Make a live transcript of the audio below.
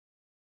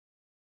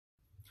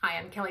Hi,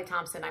 I'm Kelly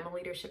Thompson. I'm a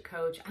leadership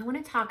coach. I want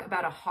to talk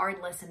about a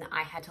hard lesson that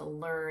I had to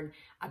learn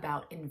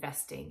about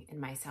investing in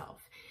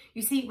myself.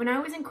 You see, when I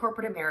was in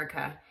corporate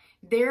America,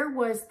 there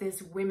was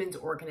this women's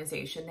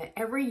organization that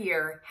every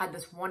year had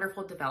this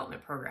wonderful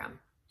development program.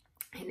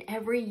 And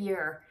every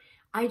year,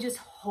 I just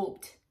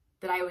hoped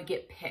that I would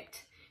get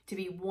picked to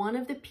be one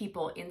of the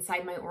people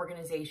inside my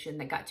organization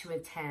that got to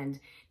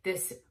attend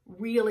this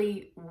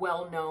really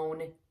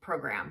well-known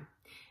program.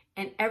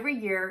 And every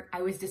year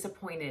I was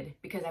disappointed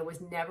because I was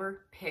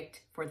never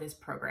picked for this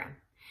program.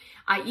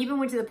 I even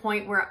went to the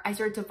point where I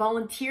started to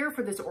volunteer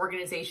for this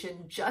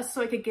organization just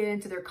so I could get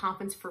into their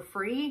conference for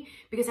free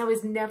because I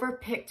was never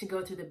picked to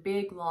go through the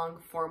big, long,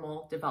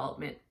 formal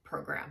development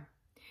program.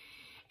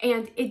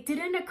 And it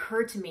didn't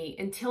occur to me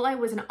until I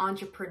was an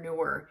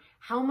entrepreneur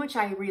how much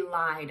I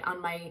relied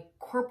on my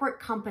corporate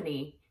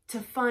company to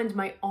fund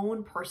my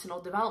own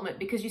personal development.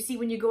 Because you see,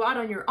 when you go out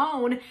on your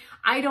own,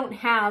 I don't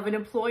have an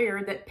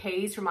employer that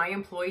pays for my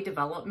employee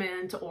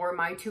development or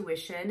my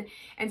tuition.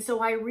 And so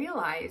I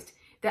realized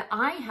that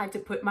I had to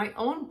put my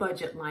own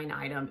budget line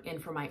item in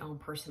for my own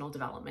personal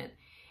development.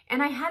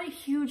 And I had a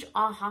huge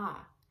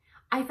aha.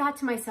 I thought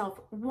to myself,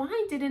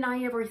 why didn't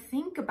I ever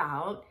think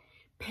about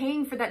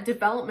paying for that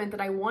development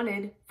that I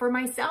wanted for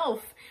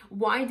myself?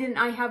 Why didn't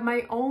I have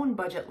my own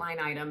budget line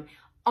item?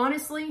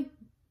 Honestly,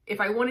 if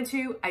I wanted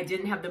to, I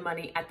didn't have the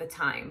money at the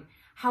time.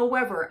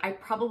 However, I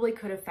probably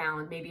could have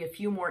found maybe a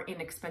few more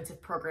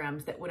inexpensive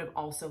programs that would have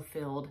also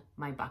filled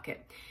my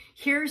bucket.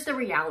 Here's the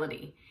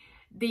reality.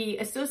 The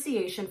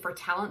Association for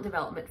Talent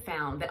Development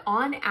found that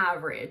on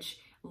average,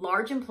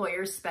 large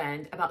employers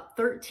spend about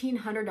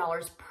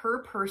 $1,300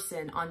 per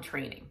person on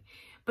training.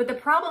 But the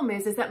problem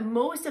is that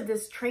most of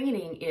this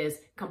training is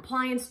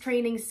compliance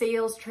training,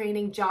 sales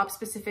training,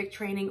 job-specific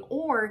training,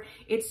 or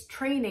it's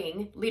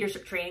training,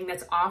 leadership training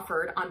that's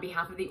offered on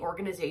behalf of the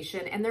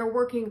organization, and they're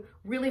working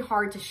really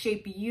hard to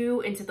shape you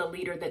into the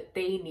leader that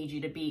they need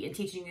you to be and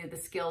teaching you the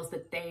skills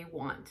that they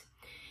want.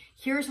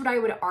 Here's what I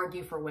would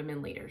argue for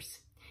women leaders,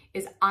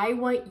 is I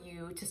want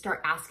you to start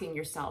asking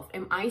yourself,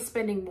 am I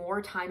spending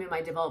more time in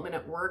my development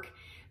at work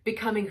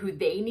becoming who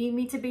they need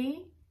me to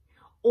be?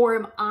 Or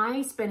am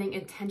I spending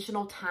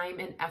intentional time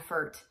and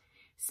effort,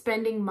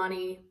 spending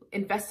money,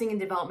 investing in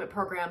development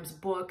programs,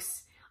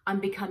 books, on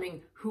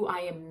becoming who I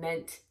am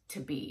meant to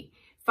be,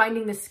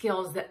 finding the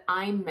skills that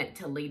I'm meant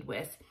to lead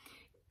with,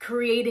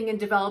 creating and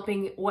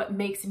developing what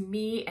makes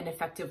me an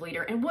effective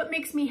leader and what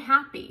makes me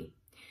happy?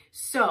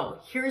 So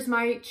here's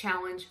my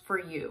challenge for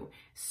you.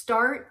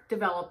 Start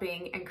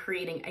developing and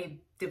creating a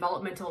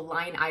developmental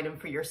line item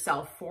for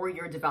yourself for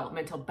your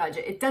developmental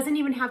budget. It doesn't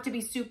even have to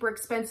be super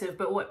expensive,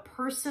 but what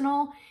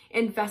personal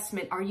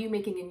investment are you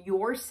making in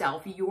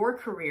yourself, your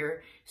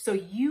career, so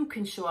you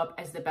can show up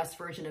as the best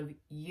version of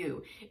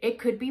you? It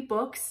could be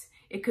books.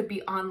 It could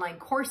be online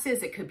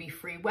courses. It could be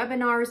free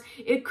webinars.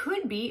 It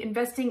could be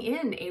investing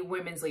in a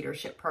women's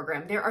leadership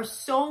program. There are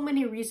so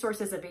many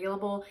resources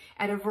available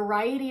at a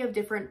variety of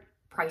different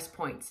price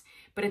points.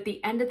 But at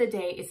the end of the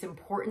day, it's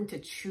important to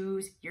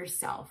choose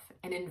yourself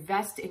and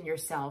invest in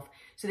yourself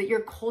so that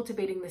you're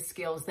cultivating the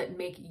skills that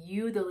make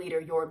you the leader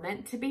you're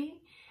meant to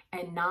be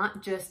and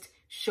not just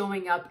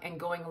showing up and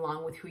going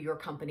along with who your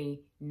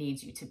company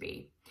needs you to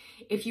be.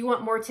 If you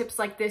want more tips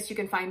like this, you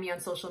can find me on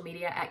social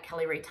media at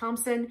Kelli Ray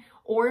Thompson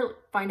or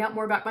find out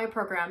more about my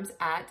programs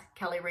at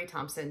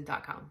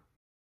kellyraythompson.com.